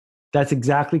 yeah, that's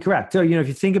exactly correct. So, if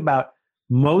you think about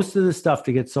most of the stuff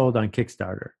that gets sold on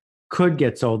Kickstarter could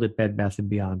get sold at Bed Bath &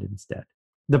 Beyond instead.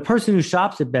 The person who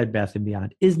shops at Bed Bath &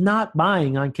 Beyond is not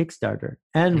buying on Kickstarter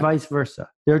and vice versa.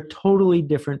 They're totally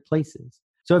different places.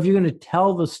 So if you're going to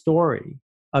tell the story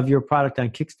of your product on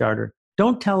Kickstarter,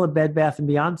 don't tell a Bed Bath &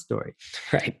 Beyond story.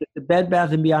 Right. The Bed Bath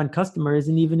 & Beyond customer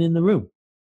isn't even in the room.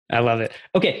 I love it.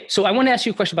 Okay, so I want to ask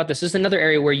you a question about this. This is another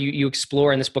area where you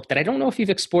explore in this book that I don't know if you've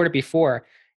explored it before.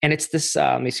 And it's this,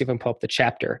 let me see if I can pull up the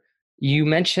chapter. You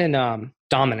mention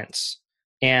dominance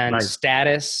and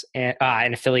status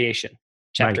and affiliation.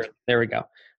 Chapter. Right. There we go.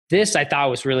 This I thought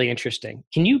was really interesting.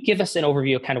 Can you give us an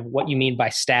overview of kind of what you mean by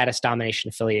status, domination,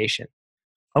 affiliation?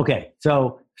 Okay,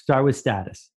 so start with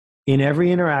status. In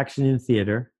every interaction in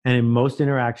theater and in most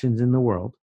interactions in the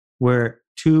world where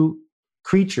two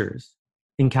creatures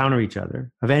encounter each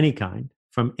other of any kind,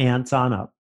 from ants on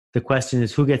up, the question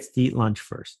is who gets to eat lunch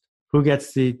first? Who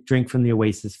gets to drink from the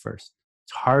oasis first?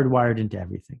 It's hardwired into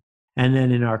everything. And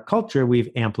then in our culture, we've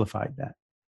amplified that.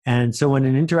 And so when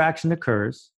an interaction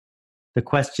occurs, the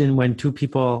question when two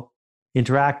people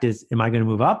interact is, am I going to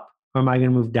move up or am I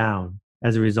going to move down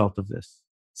as a result of this?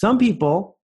 Some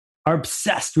people are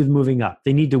obsessed with moving up.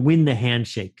 They need to win the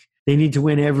handshake. They need to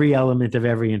win every element of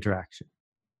every interaction.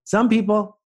 Some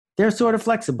people, they're sort of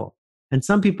flexible. And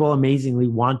some people amazingly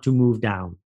want to move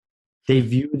down. They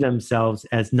view themselves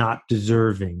as not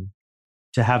deserving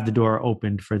to have the door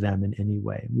opened for them in any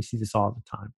way. And we see this all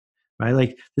the time. Right?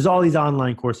 Like there's all these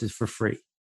online courses for free.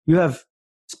 You have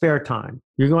spare time.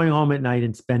 You're going home at night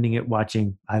and spending it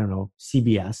watching, I don't know,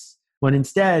 CBS, when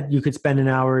instead you could spend an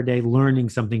hour a day learning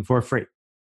something for free.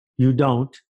 You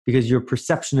don't because your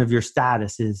perception of your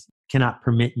status cannot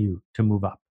permit you to move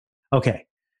up. Okay,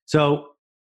 so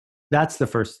that's the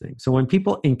first thing. So when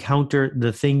people encounter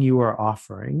the thing you are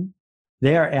offering,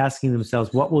 they are asking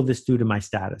themselves, what will this do to my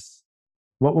status?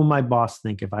 What will my boss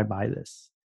think if I buy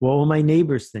this? What will my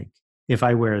neighbors think if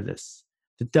I wear this?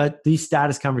 These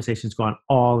status conversations go on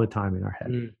all the time in our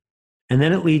head. And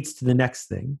then it leads to the next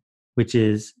thing, which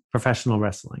is professional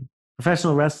wrestling.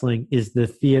 Professional wrestling is the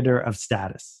theater of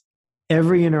status.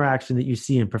 Every interaction that you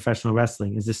see in professional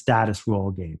wrestling is a status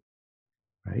role game,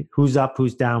 right? Who's up,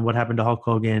 who's down, what happened to Hulk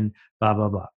Hogan, blah, blah,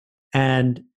 blah.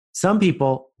 And some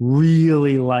people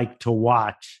really like to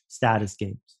watch status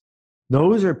games.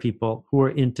 Those are people who are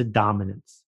into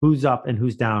dominance. Who's up and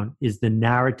who's down is the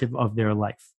narrative of their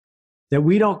life. That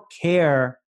we don't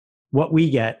care what we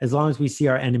get as long as we see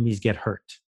our enemies get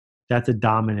hurt. That's a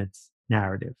dominance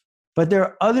narrative. But there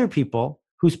are other people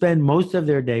who spend most of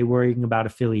their day worrying about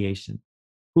affiliation.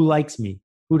 Who likes me?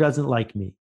 Who doesn't like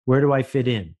me? Where do I fit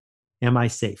in? Am I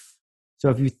safe? So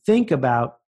if you think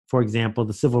about, for example,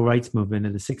 the civil rights movement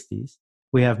in the 60s,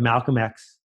 we have Malcolm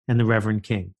X and the Reverend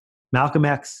King. Malcolm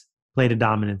X played a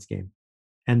dominance game,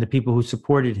 and the people who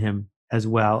supported him as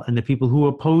well, and the people who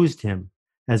opposed him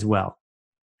as well.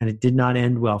 And it did not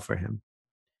end well for him.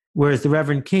 Whereas the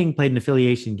Reverend King played an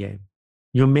affiliation game.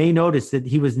 You may notice that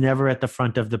he was never at the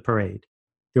front of the parade.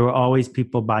 There were always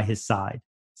people by his side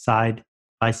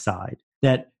by side.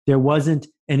 That there wasn't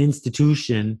an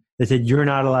institution that said, you're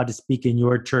not allowed to speak in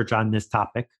your church on this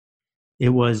topic. It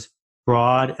was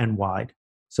broad and wide.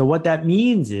 So what that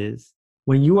means is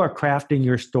when you are crafting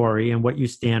your story and what you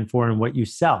stand for and what you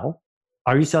sell,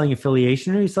 are you selling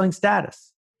affiliation or are you selling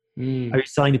status? Are you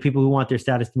selling to people who want their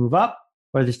status to move up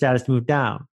or their status to move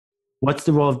down? What's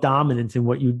the role of dominance in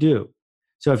what you do?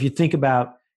 So if you think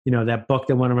about, that book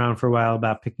that went around for a while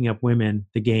about picking up women,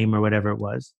 The Game or whatever it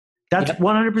was, that's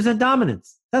 100%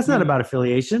 dominance. That's not about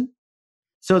affiliation.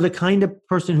 So the kind of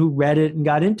person who read it and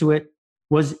got into it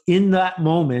was in that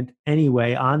moment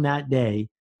anyway, on that day,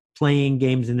 playing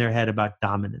games in their head about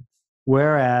dominance.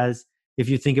 Whereas if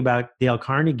you think about Dale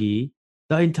Carnegie,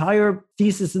 the entire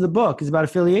thesis of the book is about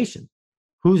affiliation.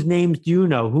 Whose names do you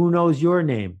know? Who knows your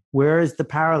name? Where is the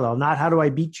parallel? Not how do I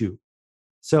beat you?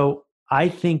 So I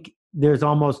think there's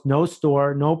almost no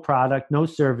store, no product, no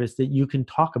service that you can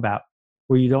talk about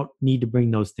where you don't need to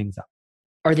bring those things up.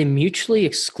 Are they mutually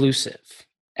exclusive?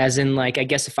 As in, I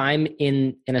guess if I'm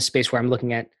in a space where I'm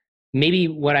looking at maybe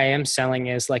what I am selling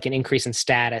is an increase in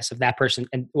status of that person,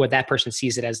 and what that person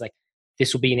sees it as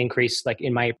this will be an increase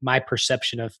in my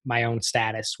perception of my own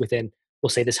status within, we'll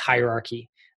say, this hierarchy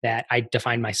that I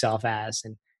define myself as,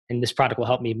 and this product will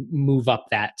help me move up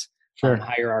that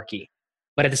hierarchy.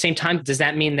 But at the same time, does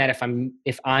that mean that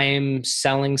if I'm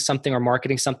selling something or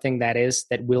marketing something that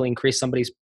will increase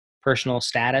somebody's personal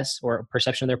status or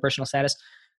perception of their personal status,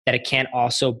 that it can't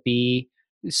also be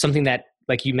something that,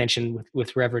 like you mentioned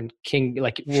with Reverend King,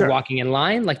 we're walking in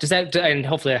line? Does that, and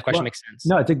hopefully that question makes sense.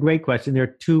 No, it's a great question. There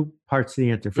are two parts to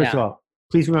the answer. First of all,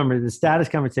 please remember the status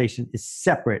conversation is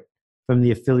separate from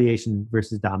the affiliation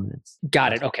versus dominance.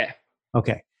 Got it.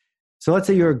 Okay. So let's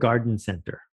say you're a garden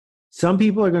center. Some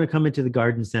people are going to come into the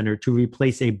garden center to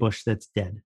replace a bush that's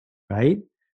dead, right?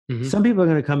 Mm-hmm. Some people are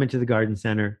going to come into the garden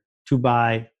center to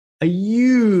buy a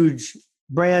huge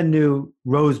brand new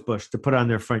rose bush to put on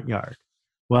their front yard.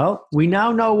 Well, we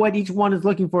now know what each one is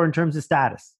looking for in terms of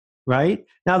status, right?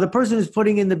 Now, the person who's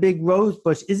putting in the big rose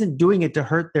bush isn't doing it to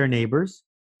hurt their neighbors.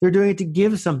 They're doing it to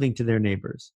give something to their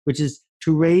neighbors, which is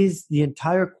to raise the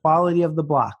entire quality of the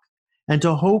block and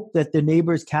to hope that the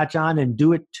neighbors catch on and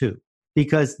do it too,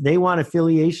 because they want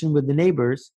affiliation with the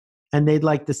neighbors and they'd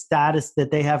like the status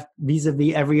that they have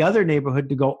vis-a-vis every other neighborhood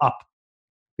to go up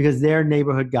because their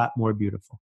neighborhood got more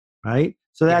beautiful, right?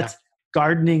 So that's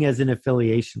gardening as an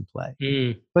affiliation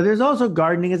play. But there's also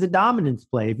gardening as a dominance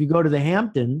play. If you go to the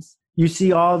Hamptons, you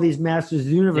see all these masters of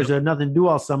the universe who have nothing to do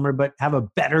all summer but have a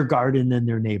better garden than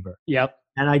their neighbor. Yep.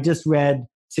 And I just read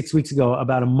 6 weeks ago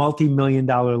about a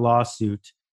multi-million-dollar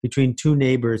lawsuit between two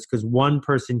neighbors because one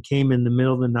person came in the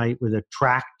middle of the night with a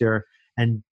tractor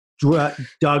and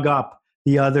dug up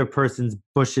the other person's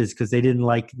bushes because they didn't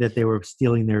like that they were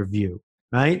stealing their view,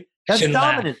 right? That's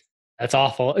dominant. That's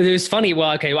awful. It was funny.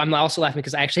 Well, okay, I'm also laughing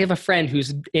because I actually have a friend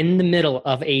who's in the middle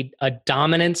of a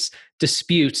dominance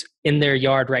dispute in their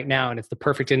yard right now, and it's the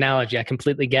perfect analogy. I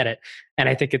completely get it. And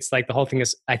I think it's the whole thing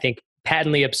is, I think,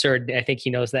 patently absurd. I think he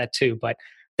knows that too, but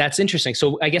that's interesting.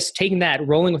 So I guess taking that,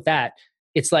 rolling with that,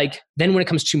 it's then when it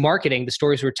comes to marketing, the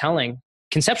stories we're telling,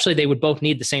 conceptually, they would both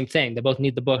need the same thing. They both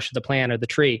need the bush, the plant, or the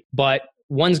tree, but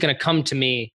one's going to come to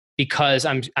me because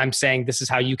I'm saying this is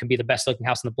how you can be the best looking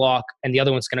house on the block. And the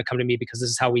other one's going to come to me because this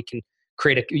is how we can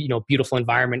create a beautiful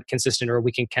environment consistent, or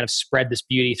we can kind of spread this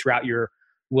beauty throughout your,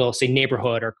 we'll say,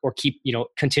 neighborhood, or keep,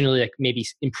 continually maybe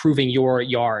improving your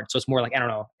yard. So it's more I don't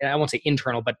know, I won't say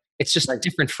internal, but it's just a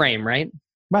different frame, right?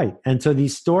 Right. And so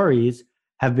these stories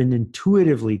have been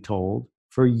intuitively told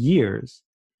for years,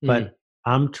 but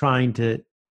I'm trying to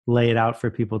lay it out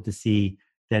for people to see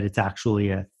that it's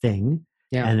actually a thing.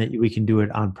 Yeah. And that we can do it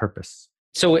on purpose.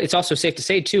 So it's also safe to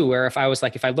say too, where if I was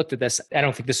if I looked at this, I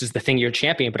don't think this is the thing you're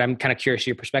championing, but I'm kind of curious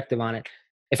your perspective on it.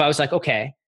 If I was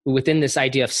okay, within this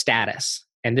idea of status,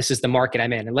 and this is the market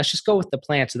I'm in, and let's just go with the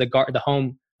plants, the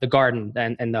garden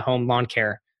and the home lawn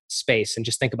care space, and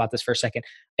just think about this for a second.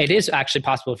 It is actually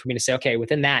possible for me to say, okay,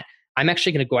 within that, I'm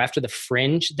actually going to go after the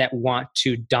fringe that want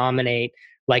to dominate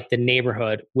the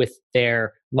neighborhood with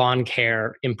their lawn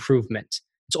care improvement.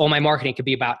 So all my marketing could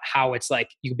be about how it's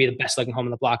you could be the best looking home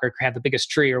on the block or have the biggest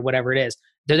tree or whatever it is.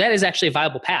 That is actually a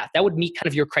viable path. That would meet kind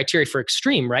of your criteria for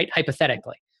extreme, right?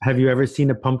 Hypothetically. Have you ever seen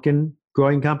a pumpkin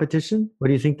growing competition? What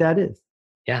do you think that is?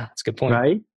 Yeah, that's a good point.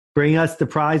 Right? Bring us the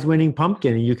prize winning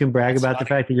pumpkin and you can brag about the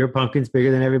fact that your pumpkin's bigger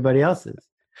than everybody else's.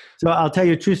 So I'll tell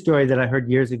you a true story that I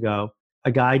heard years ago.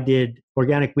 A guy did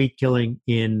organic weed killing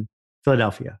in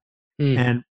Philadelphia.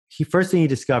 And first thing he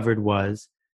discovered was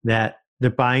that the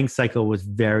buying cycle was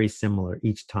very similar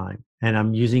each time. And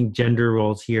I'm using gender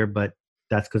roles here, but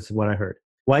that's because of what I heard.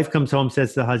 Wife comes home,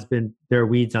 says to the husband, there are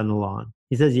weeds on the lawn.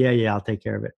 He says, yeah, I'll take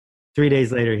care of it. 3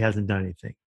 days later, he hasn't done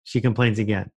anything. She complains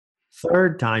again.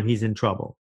 Third time, he's in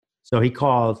trouble. So he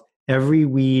calls every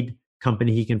weed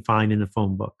company he can find in the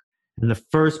phone book. And the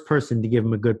first person to give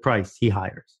him a good price, he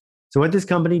hires. So what this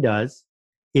company does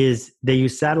is they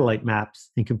use satellite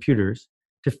maps and computers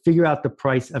to figure out the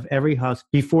price of every house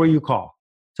before you call.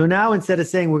 So now instead of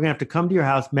saying, we're going to have to come to your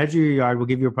house, measure your yard, we'll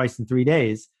give you a price in 3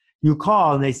 days, you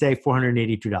call and they say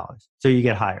 $482. So you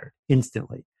get hired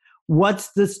instantly.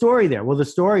 What's the story there? Well, the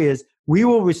story is we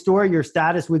will restore your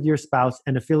status with your spouse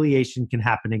and affiliation can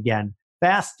happen again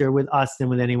faster with us than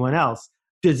with anyone else.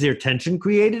 Is there tension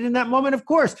created in that moment? Of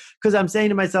course, because I'm saying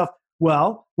to myself,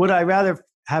 well, would I rather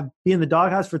be in the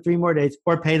doghouse for 3 more days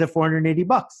or pay the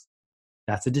 $480?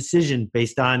 That's a decision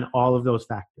based on all of those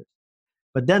factors.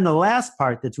 But then the last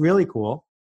part that's really cool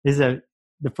is the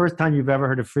first time you've ever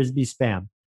heard of Frisbee spam.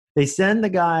 They send the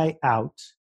guy out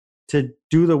to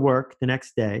do the work the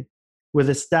next day with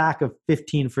a stack of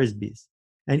 15 Frisbees.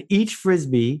 And each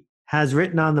Frisbee has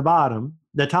written on the bottom,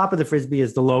 the top of the Frisbee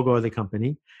is the logo of the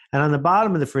company. And on the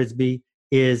bottom of the Frisbee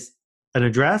is an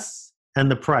address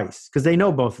and the price, because they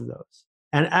know both of those.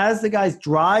 And as the guy's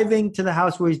driving to the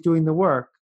house where he's doing the work,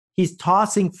 he's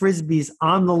tossing Frisbees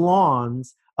on the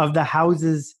lawns of the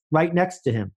houses right next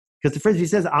to him. Because the Frisbee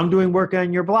says, I'm doing work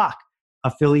on your block.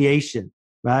 Affiliation,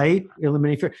 right?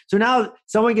 Eliminate fear. So now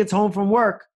someone gets home from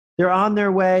work, they're on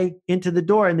their way into the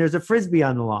door and there's a Frisbee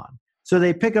on the lawn. So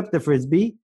they pick up the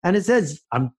Frisbee and it says,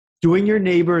 I'm doing your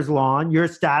neighbor's lawn. Your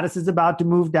status is about to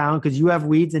move down because you have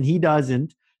weeds and he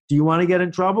doesn't. Do you want to get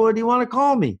in trouble or do you want to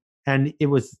call me? And it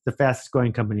was the fastest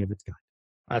growing company of its kind.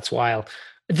 That's wild.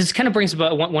 This kind of brings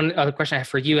about one other question I have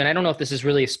for you. And I don't know if this is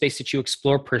really a space that you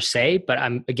explore per se, but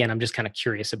I'm just kind of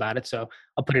curious about it. So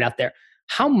I'll put it out there.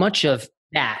 How much of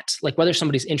that, like whether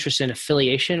somebody's interested in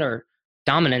affiliation or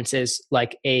dominance, is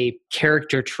like a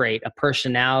character trait, a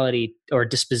personality or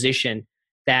disposition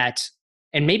that,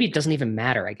 and maybe it doesn't even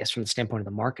matter, I guess, from the standpoint of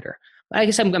the marketer. But I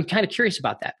guess I'm kind of curious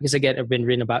about that because again, I've been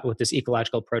reading about with this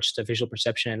ecological approach to visual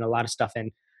perception and a lot of stuff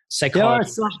in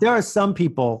psychology. There are some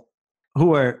people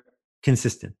who are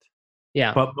consistent.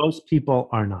 Yeah. But most people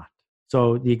are not.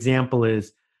 So the example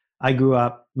is, I grew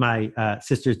up, my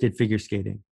sisters did figure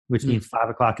skating, which means 5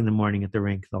 o'clock in the morning at the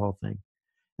rink, the whole thing.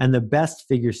 And the best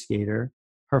figure skater,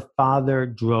 her father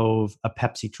drove a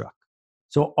Pepsi truck.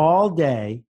 So all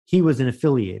day, he was an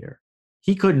affiliator.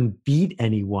 He couldn't beat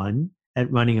anyone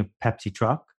at running a Pepsi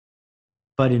truck.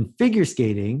 But in figure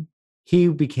skating, he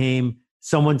became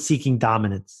someone seeking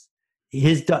dominance. He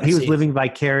was living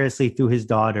vicariously through his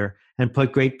daughter and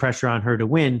put great pressure on her to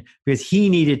win because he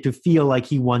needed to feel like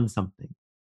he won something.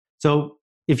 So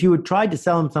if you had tried to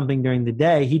sell him something during the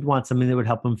day, he'd want something that would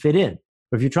help him fit in.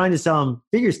 But if you're trying to sell him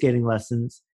figure skating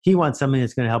lessons, he wants something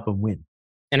that's going to help him win.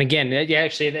 And again, yeah,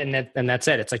 actually, and that's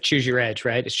it. It's like choose your edge,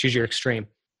 right? It's choose your extreme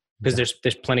because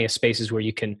there's plenty of spaces where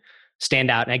you can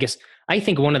stand out. And I guess I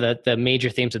think one of the major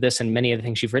themes of this and many of the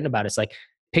things you've written about is like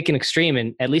pick an extreme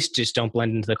and at least just don't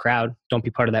blend into the crowd. Don't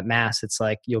be part of that mass. It's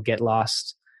like you'll get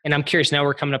lost. And I'm curious, now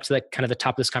we're coming up to the kind of the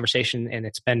top of this conversation and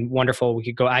it's been wonderful.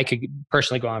 I could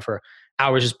personally go on for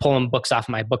hours just pulling books off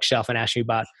my bookshelf and asking you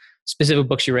about specific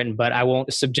books you've written, but I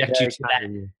won't subject you to that.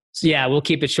 So yeah, we'll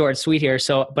keep it short and sweet here.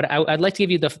 So, but I'd like to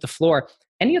give you the floor.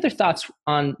 Any other thoughts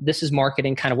on This Is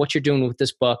Marketing, kind of what you're doing with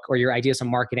this book or your ideas on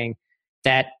marketing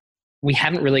that we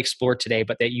haven't really explored today,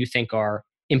 but that you think are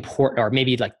important or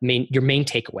maybe like your main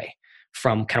takeaway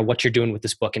from kind of what you're doing with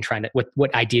this book and trying to,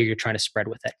 what idea you're trying to spread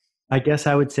with it? I guess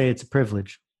I would say it's a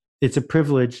privilege. It's a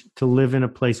privilege to live in a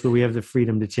place where we have the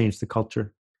freedom to change the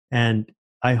culture. And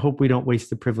I hope we don't waste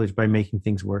the privilege by making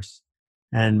things worse.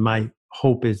 And my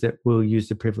hope is that we'll use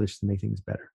the privilege to make things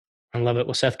better. I love it.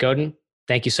 Well, Seth Godin,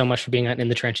 thank you so much for being in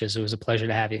the trenches. It was a pleasure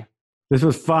to have you. This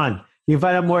was fun. You can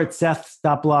find out more at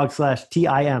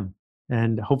seth.blog/TIM.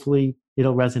 And hopefully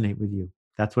it'll resonate with you.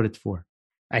 That's what it's for.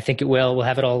 I think it will. We'll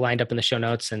have it all lined up in the show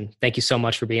notes. And thank you so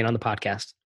much for being on the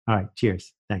podcast. All right.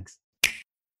 Cheers. Thanks.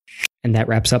 And that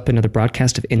wraps up another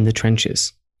broadcast of In the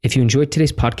Trenches. If you enjoyed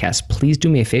today's podcast, please do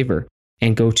me a favor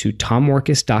and go to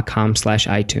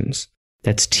tommorkes.com/iTunes.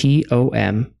 That's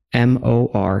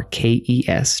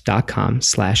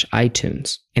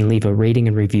TOMMORKES.com/iTunes and leave a rating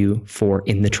and review for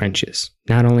In the Trenches.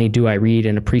 Not only do I read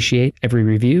and appreciate every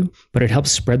review, but it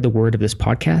helps spread the word of this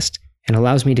podcast and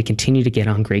allows me to continue to get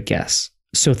on great guests.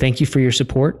 So thank you for your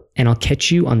support, and I'll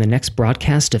catch you on the next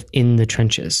broadcast of In the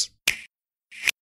Trenches.